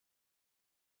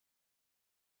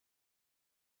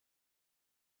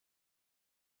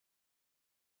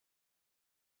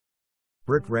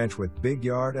brick ranch with big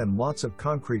yard and lots of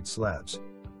concrete slabs.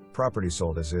 Property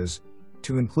sold as is,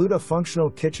 to include a functional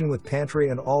kitchen with pantry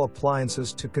and all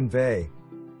appliances to convey.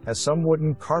 Has some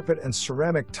wooden carpet and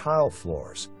ceramic tile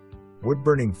floors.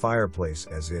 Wood-burning fireplace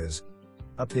as is.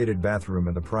 Updated bathroom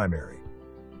in the primary.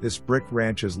 This brick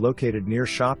ranch is located near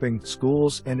shopping,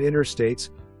 schools, and interstates.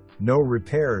 No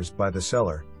repairs by the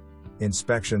seller.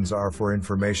 Inspections are for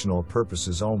informational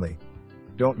purposes only.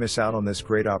 Don't miss out on this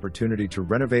great opportunity to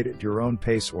renovate at your own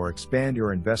pace or expand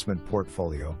your investment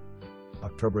portfolio.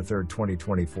 October 3,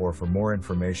 2024. For more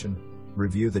information,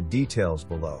 review the details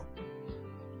below.